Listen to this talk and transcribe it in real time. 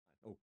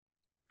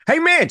Hey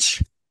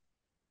Mitch,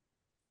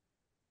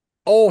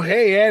 Oh,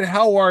 hey Ed,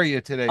 how are you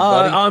today,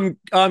 buddy?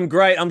 I'm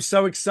great. I'm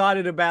so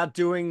excited about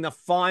doing the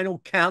final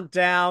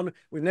countdown.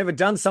 We've never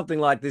done something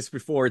like this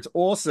before. It's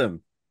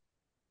awesome.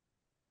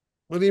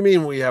 What do you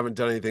mean we haven't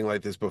done anything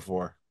like this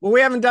before? Well, we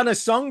haven't done a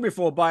song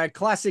before by a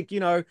classic,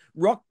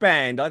 rock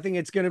band. I think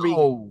it's going to be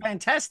Oh,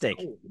 fantastic.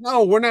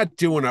 no, we're not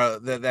doing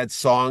that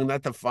song,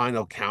 not the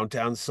final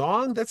countdown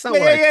song. That's not Yeah,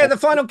 what yeah, I yeah. told The you.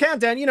 final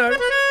countdown.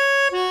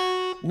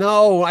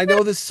 No, I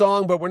know this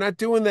song, but we're not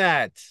doing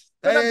that.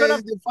 But Hey,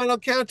 the final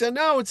countdown.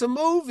 No, it's a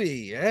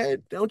movie,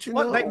 Ed. Don't you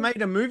what? They've know?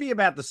 made a movie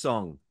about the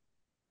song.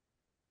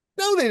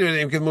 No, they didn't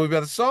even get a movie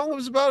about the song. It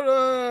was about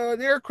an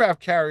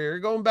aircraft carrier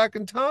going back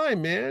in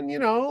time, man.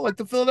 Like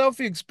the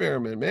Philadelphia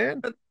experiment,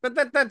 man. But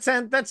that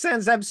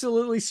sounds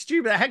absolutely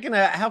stupid. How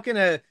can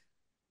a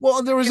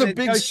Well, there was can a it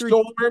big go through?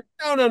 storm.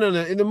 No, no, no,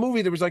 no. In the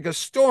movie, there was like a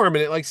storm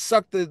and it like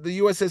sucked the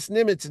USS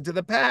Nimitz into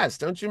the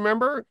past. Don't you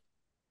remember?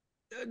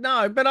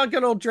 No, but I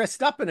got all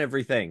dressed up and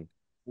everything.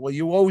 Well,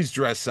 you always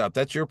dress up.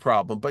 That's your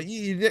problem. But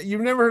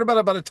you've never heard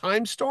about a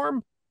time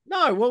storm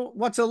No, well,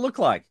 what's it look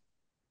like?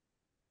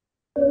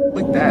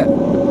 like that.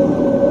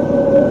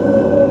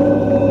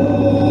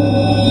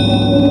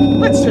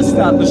 Let's just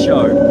start the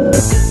show.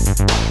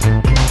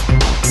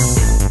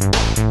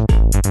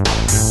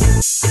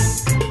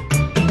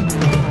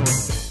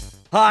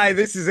 Hi,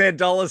 this is Ed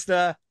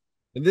Dollister.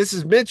 And this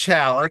is Mitch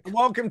Halleck.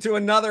 Welcome to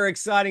another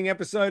exciting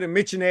episode of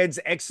Mitch and Ed's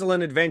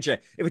Excellent Adventure.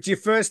 If it's your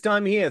first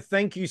time here,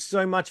 thank you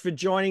so much for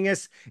joining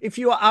us. If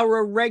you are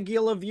a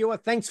regular viewer,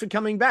 thanks for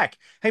coming back.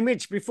 Hey,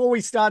 Mitch, before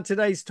we start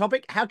today's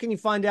topic, how can you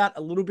find out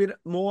a little bit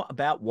more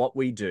about what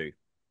we do?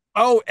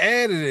 Oh,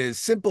 and it is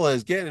simple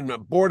as getting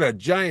aboard a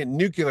giant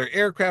nuclear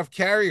aircraft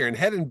carrier and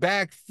heading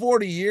back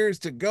 40 years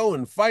to go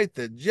and fight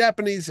the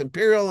Japanese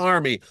Imperial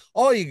Army.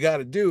 All you got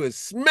to do is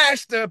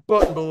smash that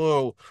button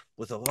below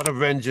with a lot of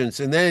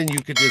vengeance, and then you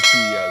could just be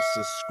a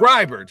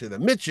subscriber to the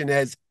Mitch and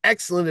Ed's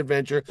Excellent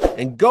Adventure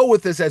and go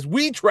with us as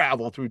we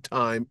travel through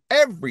time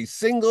every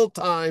single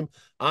time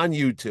on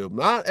YouTube.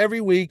 Not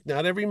every week,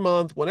 not every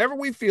month, whenever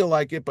we feel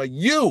like it, but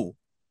you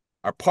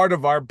are part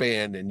of our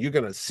band, and you're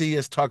going to see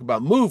us talk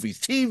about movies,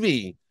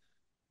 TV,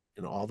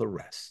 and all the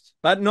rest.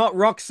 But not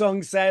rock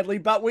songs, sadly.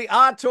 But we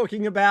are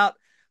talking about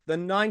the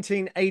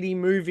 1980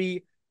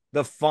 movie,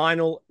 The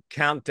Final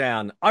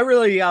Countdown. I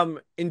really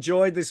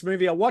enjoyed this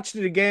movie. I watched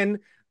it again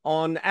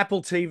on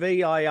Apple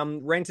TV. I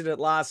rented it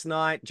last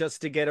night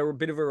just to get a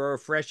bit of a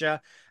refresher,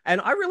 and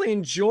I really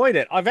enjoyed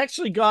it. I've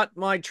actually got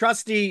my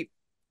trusty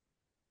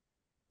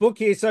book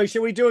here. So,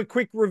 shall we do a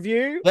quick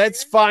review?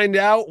 Let's find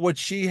out what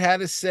she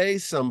had to say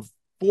some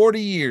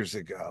 40 years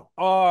ago.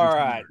 All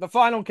right, the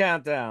final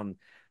countdown.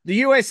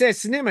 The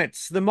USS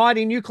Nimitz, the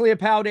mighty nuclear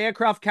powered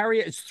aircraft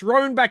carrier, is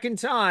thrown back in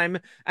time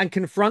and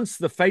confronts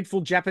the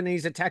fateful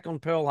Japanese attack on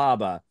Pearl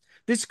Harbor.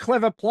 This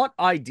clever plot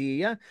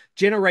idea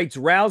generates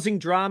rousing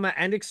drama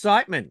and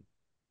excitement,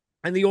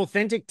 and the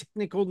authentic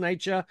technical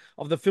nature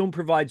of the film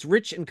provides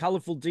rich and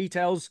colorful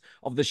details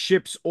of the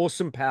ship's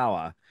awesome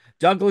power.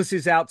 Douglas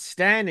is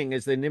outstanding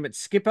as the Nimitz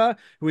skipper,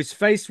 who is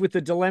faced with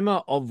the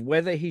dilemma of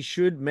whether he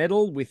should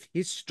meddle with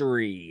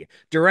history.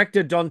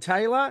 Director Don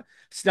Taylor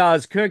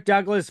stars Kirk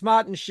Douglas,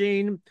 Martin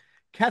Sheen,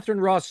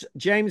 Catherine Ross,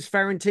 James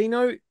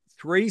Farantino.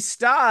 3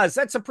 stars.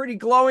 That's a pretty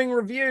glowing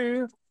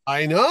review.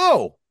 I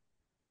know.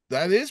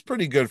 That is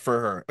pretty good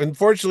for her.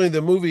 Unfortunately,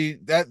 the movie,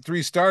 that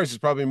 3 stars is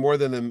probably more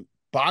than the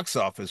box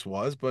office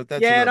was, but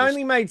that's Yeah, it another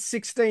only story. made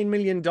 $16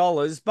 million,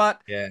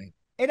 but Yeah.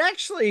 it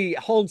actually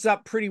holds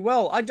up pretty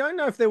well. I don't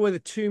know if there were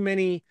too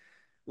many,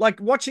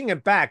 like watching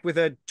it back with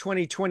a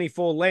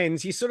 2024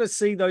 lens, you sort of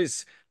see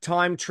those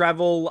time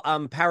travel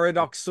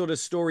paradox sort of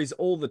stories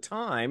all the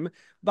time,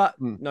 but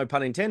Hmm. no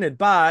pun intended.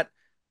 But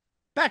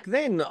back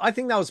then, I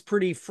think that was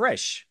pretty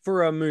fresh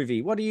for a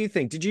movie. What do you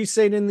think? Did you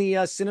see it in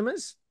the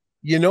cinemas?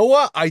 You know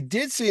what? I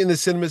did see it in the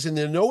cinemas, and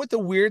you know what the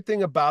weird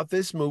thing about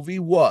this movie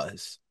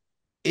was?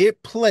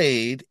 It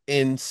played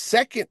in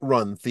second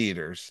run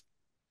theaters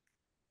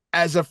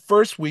as a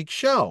first week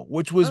show,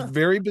 which was Huh.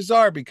 very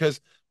bizarre because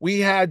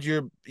we had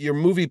your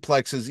movie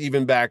plexes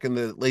even back in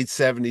the late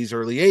 70s,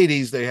 early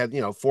 80s. They had,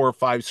 4 or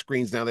 5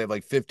 screens. Now they have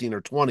like 15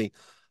 or 20.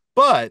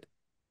 But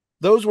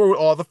those were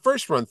all the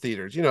first run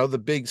theaters, the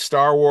big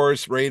Star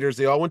Wars Raiders,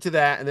 they all went to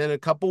that. And then a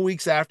couple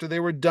weeks after they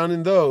were done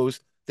in those,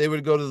 they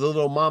would go to the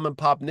little mom and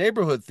pop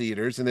neighborhood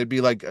theaters and they'd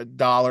be like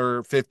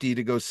 $1.50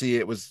 to go see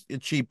it. It was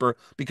cheaper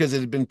because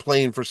it had been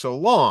playing for so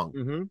long.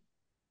 Mm-hmm.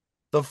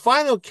 The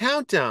Final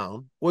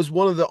Countdown was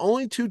one of the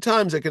only 2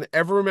 times I can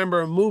ever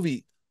remember a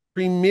movie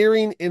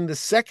premiering in the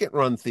second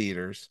run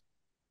theaters.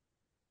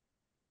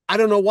 I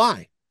don't know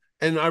why.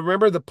 And I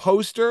remember the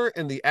poster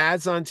and the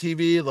ads on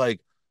TV, like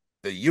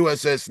the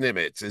USS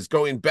Nimitz is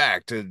going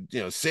back to,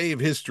 save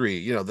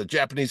history, the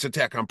Japanese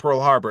attack on Pearl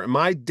Harbor. And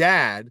my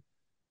dad,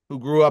 who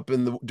grew up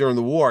during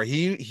the war,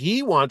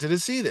 he wanted to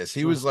see this.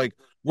 He was like,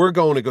 "We're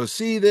going to go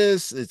see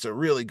this. It's a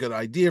really good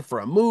idea for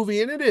a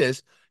movie," and it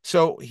is.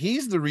 So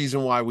he's the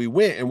reason why we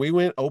went, and we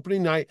went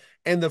opening night.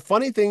 And the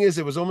funny thing is,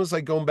 it was almost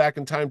like going back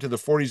in time to the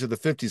 40s or the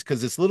 50s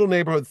because this little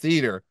neighborhood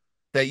theater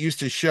that used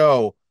to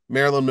show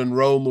Marilyn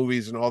Monroe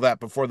movies and all that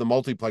before the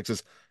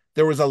multiplexes,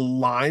 there was a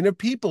line of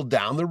people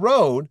down the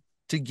road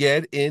to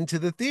get into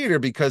the theater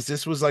because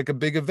this was like a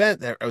big event.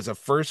 That it was a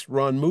first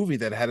run movie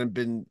that hadn't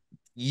been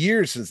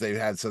years since they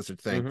had such a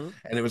thing, Hmm.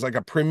 and it was like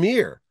a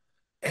premiere.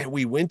 And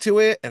we went to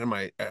it, and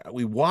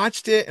we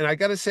watched it, and I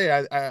got to say,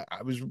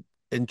 I was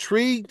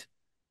intrigued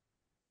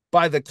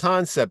by the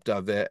concept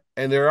of it,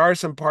 and there are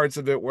some parts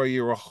of it where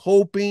you were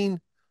hoping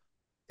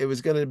it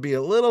was going to be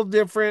a little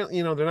different.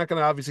 They're not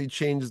going to obviously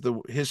change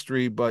the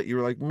history, but you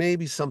were like,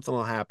 maybe something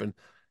will happen.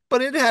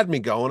 But it had me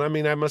going. I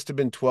mean, I must have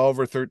been 12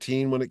 or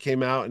 13 when it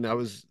came out, and I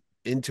was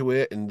into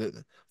it, and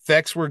the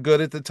effects were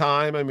good at the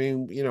time. I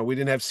mean, we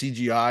didn't have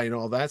CGI and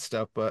all that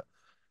stuff, but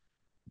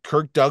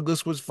Kirk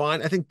Douglas was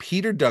fine. I think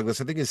Peter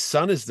Douglas, I think his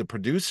son is the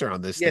producer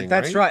on this Yeah, thing,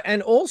 that's right? right.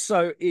 And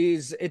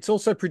it's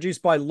also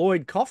produced by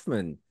Lloyd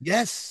Kaufman,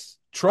 Yes,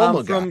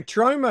 Trauma guy. from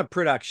Troma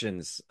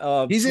Productions.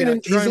 He's in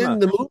Troma.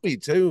 the movie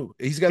too.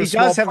 He's got a He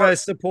small does have a part.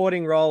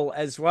 supporting role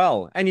as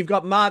well. And you've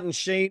got Martin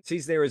Sheen.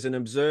 He's there as an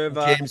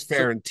observer. James So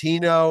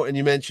Farantino, and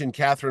you mentioned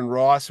Catherine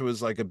Ross, who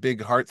was like a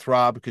big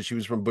heartthrob because she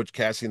was from Butch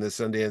Cassidy and the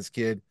Sundance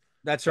Kid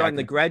that's right. back And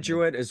The in the day.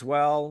 Graduate as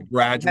well.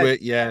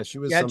 Graduate, yeah, she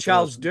was You had something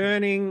else. Charles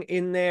Durning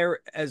in there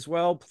as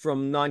well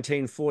from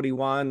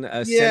 1941,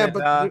 a Yeah,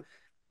 but senator.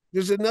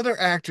 there's another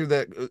actor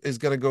that is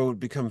going to go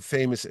become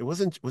famous.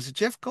 Was it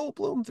Jeff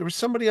Goldblum? There was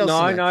somebody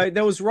else in No, that. no,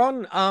 there was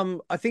Ron.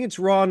 I think it's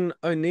Ron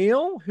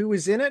O'Neill who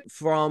was in it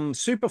from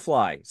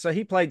Superfly. So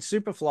he played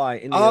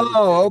Superfly in the early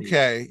Oh, 70s.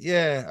 okay,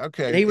 yeah,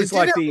 And okay. he It was did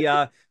like have.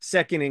 the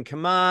second in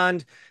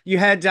command. You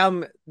had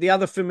the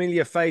other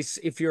familiar face,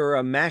 if you're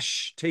a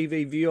MASH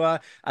TV viewer,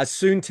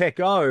 Soon-Tek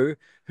O,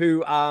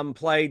 who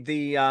played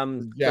The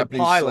the Japanese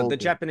pilot, the soldier.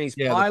 Japanese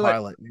Yeah, the pilot,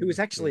 pilot. who Yeah, was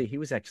yeah,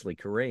 actually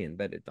Korean,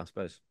 but I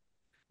suppose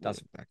yeah.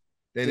 doesn't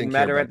They didn't didn't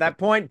care matter back at then. that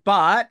point.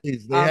 But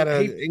Jeez, they had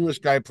an he English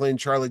guy playing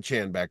Charlie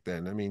Chan back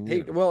then. I mean,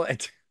 he well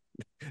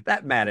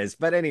that matters.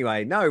 But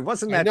anyway, no,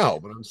 wasn't I that know,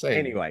 but I'm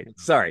saying, anyway?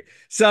 Sorry.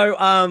 So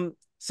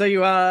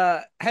you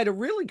had a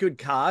really good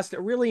cast,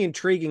 a really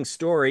intriguing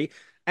story,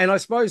 and I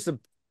suppose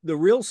the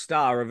real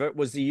star of it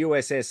was the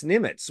USS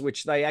Nimitz,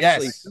 which they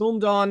actually yes.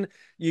 filmed on.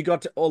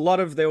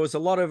 There was a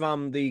lot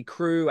of the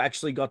crew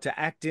actually got to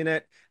act in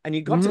it, and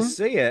you got to Hmm.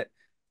 see it.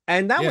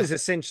 And that Yeah, was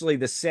essentially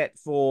the set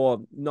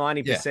for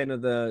yeah. 90%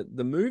 of the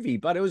movie.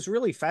 But it was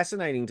really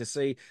fascinating to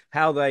see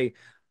how they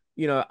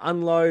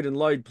unload and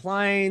load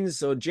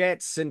planes or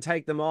jets and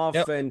take them off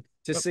Yep. and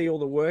to Yep. see all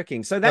the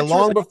working. So Yeah, that's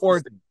really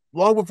interesting.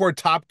 long before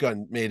Top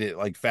Gun made it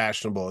like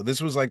fashionable.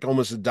 This was like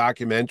almost a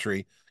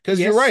documentary.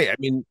 Because you're Yes. right. I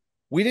mean,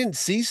 we didn't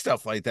see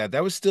stuff like that.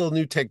 That was still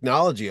new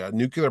technology, a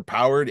nuclear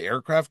powered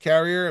aircraft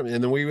carrier. And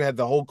then we had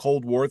the whole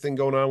Cold War thing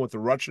going on with the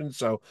Russians.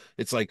 So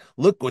it's like,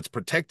 look what's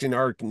protecting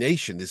our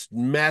nation, this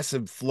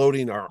massive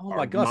floating Oh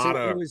my gosh, it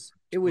armada was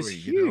story.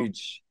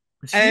 huge.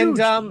 It's And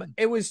huge.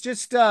 it was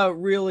just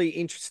really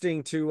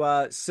interesting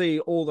to see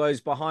all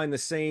those behind the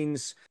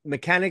scenes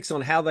mechanics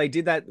on how they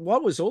did that.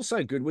 What was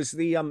also good was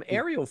the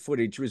aerial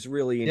footage was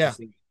really Yeah.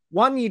 interesting.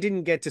 One, you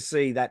didn't get to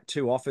see that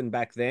too often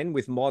back then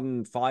with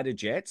modern fighter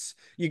jets.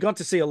 You got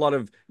to see a lot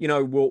of,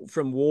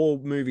 from war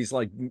movies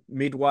like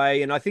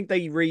Midway, and I think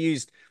they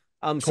reused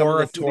some of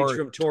the footage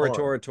from Tora Tora.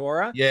 Tora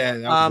Tora. Yeah,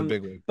 that was the Um,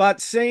 big one.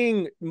 but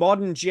seeing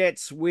modern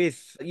jets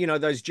with,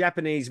 those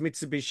Japanese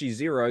Mitsubishi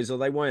Zeros, or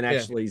they weren't Yeah.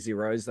 actually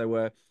Zeros, they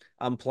were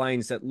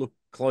planes that looked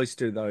close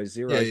to those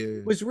Yeah, Zeros, yeah,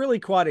 yeah. was really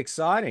quite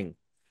exciting.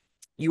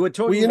 You were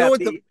Well, talking you know about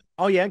what the the,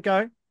 oh yeah,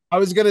 go. I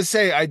was gonna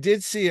say, I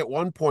did see at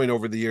one point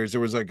over the years,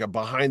 there was like a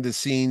behind the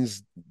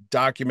scenes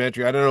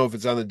documentary. I don't know if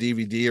it's on the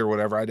DVD or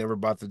whatever. I never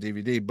bought the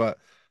DVD, but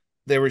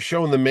they were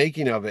showing the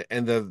making of it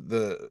and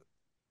the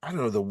I don't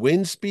know, the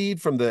wind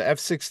speed from the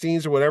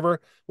F-16s or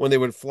whatever, when they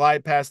would fly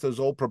past those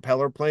old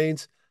propeller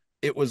planes,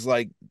 it was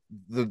like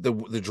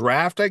the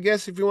draft, I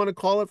guess, if you want to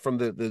call it, from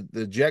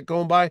the jet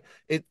going by,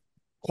 it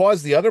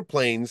caused the other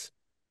planes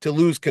to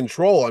lose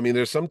control. I mean,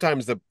 there's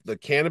sometimes the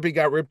canopy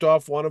got ripped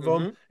off one of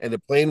them, Hmm. and the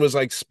plane was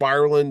like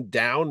spiraling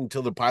down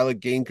until the pilot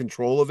gained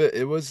control of it.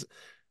 It was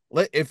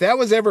if that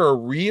was ever a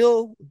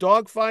real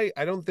dogfight,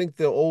 I don't think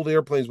the old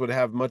airplanes would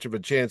have much of a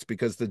chance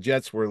because the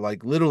jets were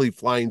like literally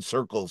flying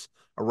circles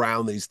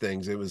around these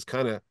things. It was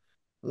kind of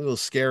a little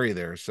scary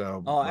there.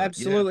 So, Oh, but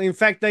yeah, absolutely. In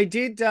fact, they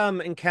did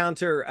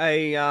encounter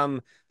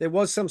there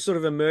was some sort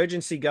of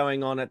emergency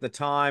going on at the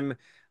time,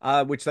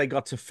 which they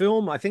got to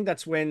film. I think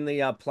that's when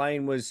the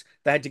plane was,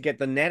 they had to get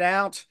the net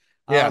out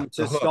yeah, the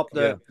to hook,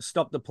 yeah.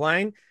 stop the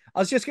plane. I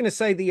was just going to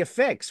say the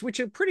effects, which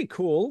are pretty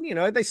cool.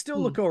 They still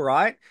Hmm. look all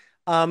right.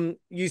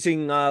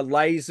 Using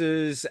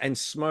lasers and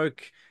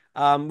smoke,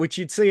 which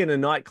you'd see in a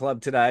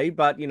nightclub today,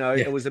 but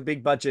Yeah. it was a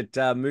big budget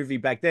movie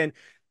back then.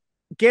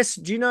 Do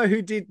you know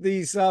who did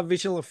these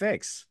visual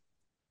effects?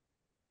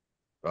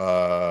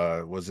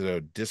 Was it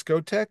a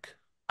discotheque?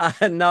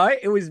 No,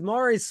 it was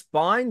Morris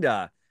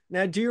Binder.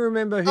 Now, do you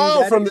remember who Oh,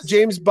 that from the is?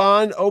 James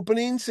Bond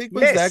opening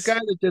sequence, that Yes. guy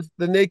that just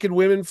the naked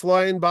women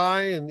flying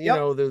by and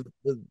Yep. the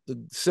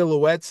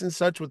silhouettes and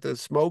such with the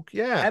smoke.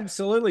 Yeah.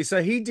 Absolutely.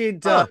 So he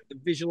did Huh. the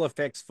visual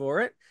effects for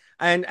it,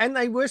 and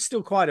they were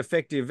still quite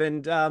effective.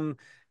 And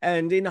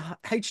and in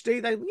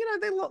HD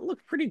they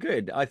look pretty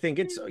good. I think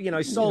it's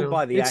sold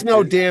by the It's no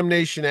actors.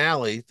 Damnation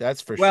Alley,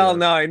 that's for Well, sure.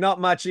 no, not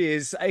much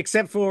is,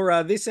 except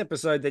for this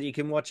episode that you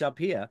can watch up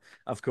here,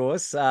 of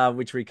course,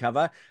 which we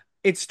cover.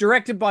 It's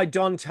directed by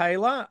Don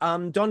Taylor.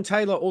 Don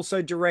Taylor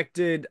also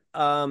directed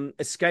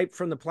Escape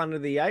from the Planet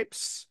of the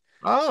Apes,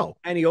 Oh,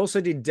 and he also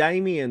did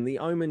Damien, The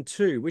Omen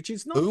 2, which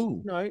is not,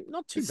 ooh,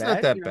 not too it's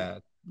not bad, that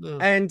bad. No.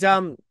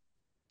 And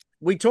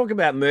we talk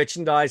about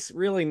merchandise,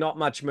 really not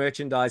much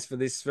merchandise for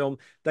this film.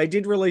 They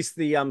did release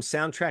the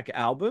soundtrack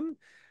album.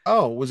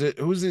 Oh,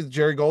 who's it?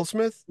 Jerry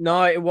Goldsmith?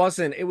 No, it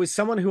wasn't. It was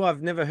someone who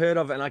I've never heard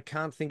of, and I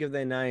can't think of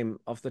their name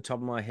off the top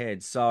of my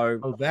head. So,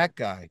 Oh, that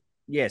guy.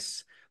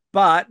 yes,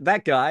 but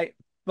that guy,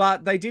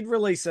 but they did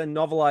release a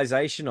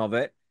novelization of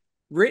it, I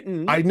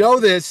written. know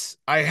this.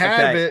 I have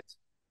Okay, it.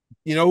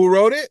 You know who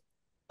wrote it?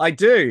 I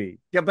do.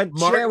 Yeah, but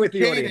share Martin with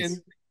the audience.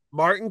 Caidin.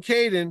 Martin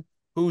Caidin,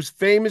 who's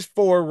famous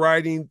for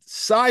writing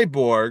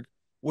Cyborg,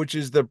 which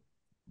is the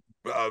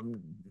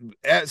um,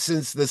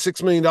 since the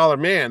 $6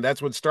 Million Man.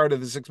 That's what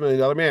started the $6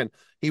 Million Man.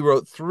 He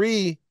wrote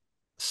three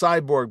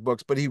Cyborg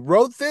books, but he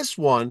wrote this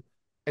one,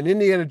 and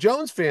Indiana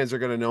Jones fans are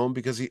going to know him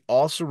because he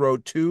also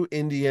wrote two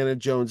Indiana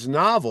Jones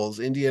novels: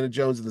 Indiana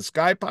Jones and the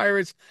Sky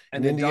Pirates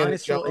and And the Indiana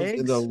dinosaur Jones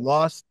and the eggs?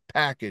 Lost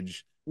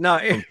Package. No,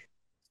 From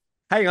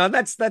hang on,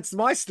 that's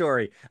my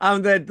story.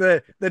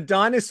 The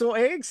dinosaur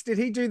eggs. Did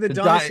he do the the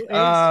di-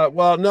 dinosaur eggs?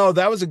 well, no,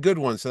 that was a good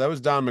one. So that was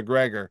Don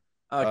McGregor,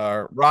 Okay,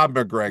 Rob Rob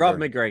McGregor.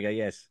 McGregor.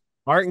 Yes.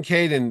 Martin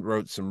Caidin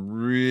wrote some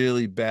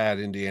really bad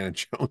Indiana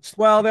Jones.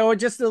 Well, they were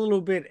just a little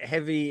bit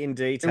heavy in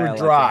They were detail, I think.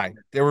 dry.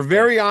 They were Yeah.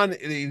 very on.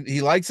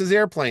 He likes his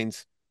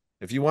airplanes.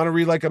 If you want to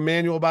read like a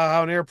manual about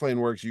how an airplane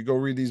works, you go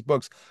read these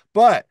books.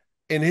 But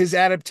in his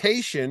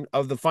adaptation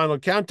of the Final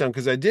Countdown,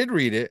 because I did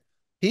read it,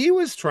 he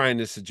was trying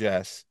to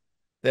suggest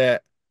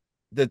that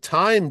the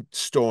time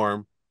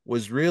storm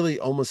was really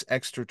almost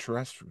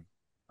extraterrestrial.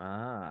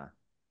 Ah.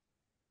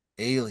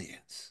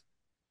 Aliens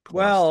caused this.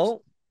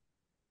 Well,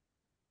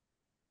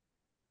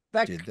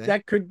 that Did they?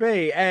 that could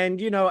be.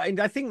 And and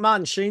I think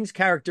Martin Sheen's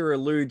character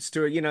alludes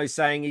to it,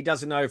 saying he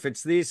doesn't know if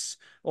it's this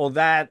or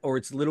that or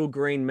it's little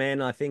green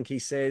men. I think he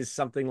says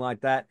something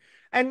like that.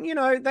 And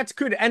that's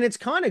good. And it's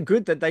kind of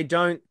good that they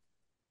don't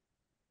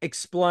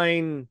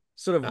explain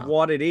sort of No.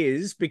 what it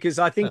is, because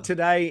I think No.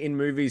 today in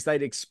movies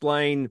they'd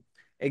explain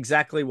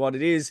exactly what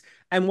it is.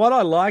 And what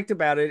I liked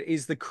about it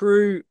is the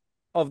crew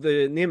of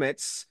the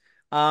Nimitz,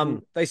 Hmm.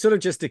 they sort of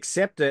just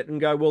accept it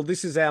and go, well,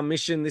 this is our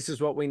mission, this is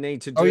what we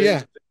need to Oh do.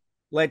 yeah.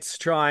 Let's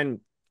try and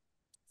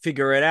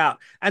figure it out.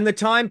 And the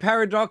time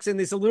paradox, and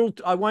there's a little,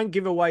 I won't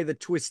give away the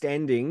twist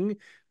ending It's a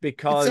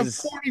because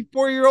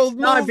 44-year-old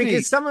no, because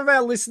movie. some of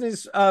our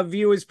listeners,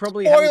 viewers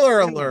probably haven't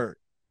Spoiler seen it. alert.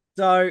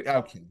 So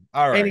Okay.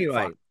 All right. Fine.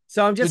 anyway,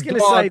 so I'm The just going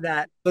to say dog,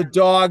 that. the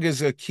dog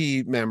is a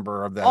key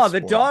member of that Oh, the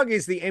squad. dog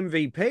is the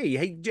MVP.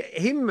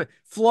 Him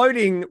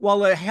floating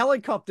while a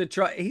helicopter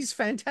he's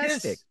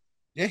fantastic. Yes.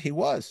 Yeah, he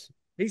was.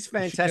 He's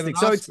He should get an fantastic.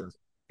 So Oscar.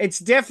 it's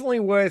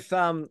definitely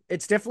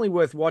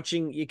worth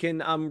watching. You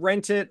can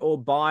rent it or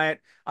buy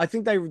it. I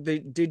think they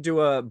did do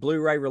a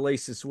Blu-ray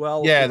release as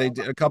well. Yeah, they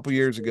did a couple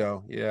years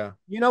ago. Yeah.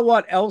 You know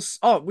what else?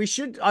 Oh,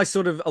 I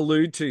sort of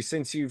allude to,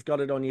 since you've got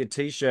it on your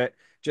t-shirt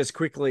just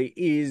quickly,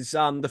 is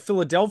the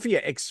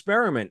Philadelphia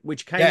Experiment,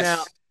 which came out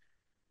Yes.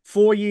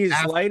 4 years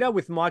After, later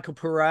with Michael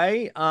Pare.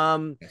 yes.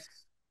 And it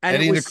Eddie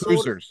and the was sort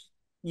of, Cruisers.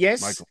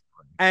 yes, Michael.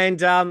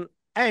 and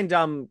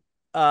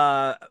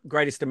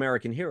Greatest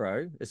American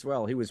Hero as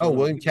well. He was Oh, one of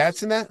William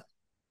Katz in that?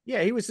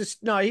 yeah, he was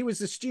no, he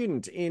was a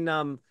student in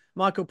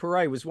Michael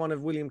Pare was one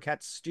of William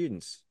Katz's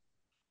students.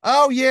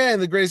 Oh, yeah,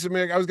 in the Greatest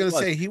America. I was He going to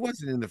was. say he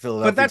wasn't in the But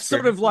Philadelphia that's sort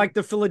Experiment. of like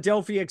the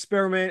Philadelphia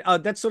Experiment.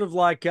 That's sort of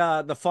like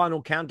the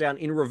Final Countdown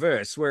in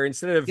reverse, where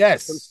instead of from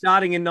Yes.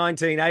 starting in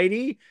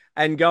 1980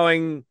 and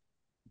going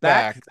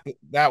back, Back.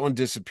 That one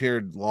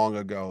disappeared long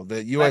ago.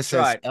 The that's USS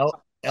right.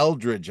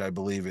 Eldridge, I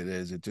believe it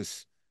is. It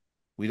just,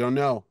 we don't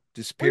know.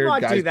 We Disappeared, might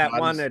do guys' that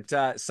one bodies.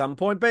 at some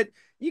point, but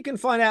you can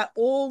find out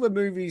all the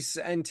movies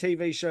and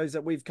TV shows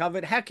that we've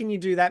covered. How can you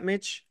do that,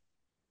 Mitch?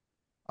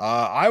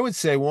 I would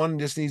say one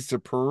just needs to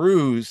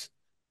peruse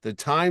the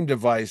time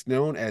device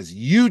known as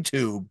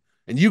YouTube,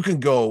 and you can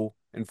go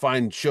and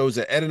find shows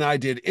that Ed and I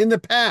did in the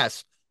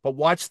past, but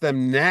watch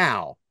them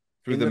now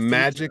through In the the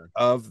magic future.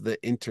 of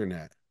the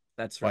internet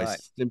That's by right.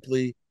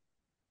 simply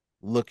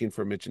looking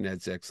for Mitch and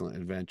Ed's Excellent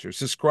Adventure,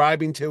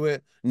 subscribing to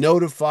it,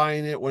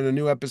 notifying it when a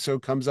new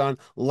episode comes on,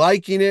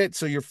 liking it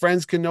so your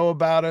friends can know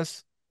about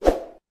us.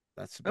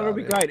 That's That'll about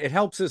be it. great. It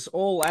helps us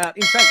all out.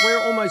 In fact,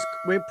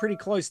 we're pretty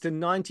close to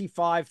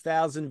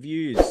 95,000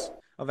 views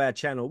of our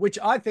channel, which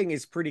I think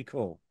is pretty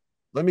cool.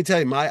 Let me tell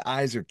you, my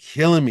eyes are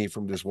killing me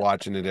from just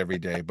watching it every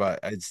day, but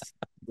it's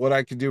what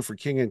I could do for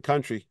King and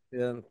Country.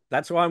 Yeah,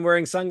 that's why I'm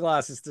wearing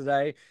sunglasses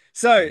today.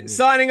 So,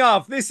 signing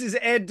off, this is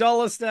Ed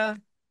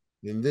Dollister,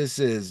 And this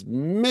is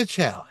Mitch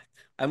Halleck.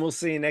 and we'll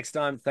see you next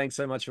time. Thanks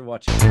so much for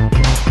watching.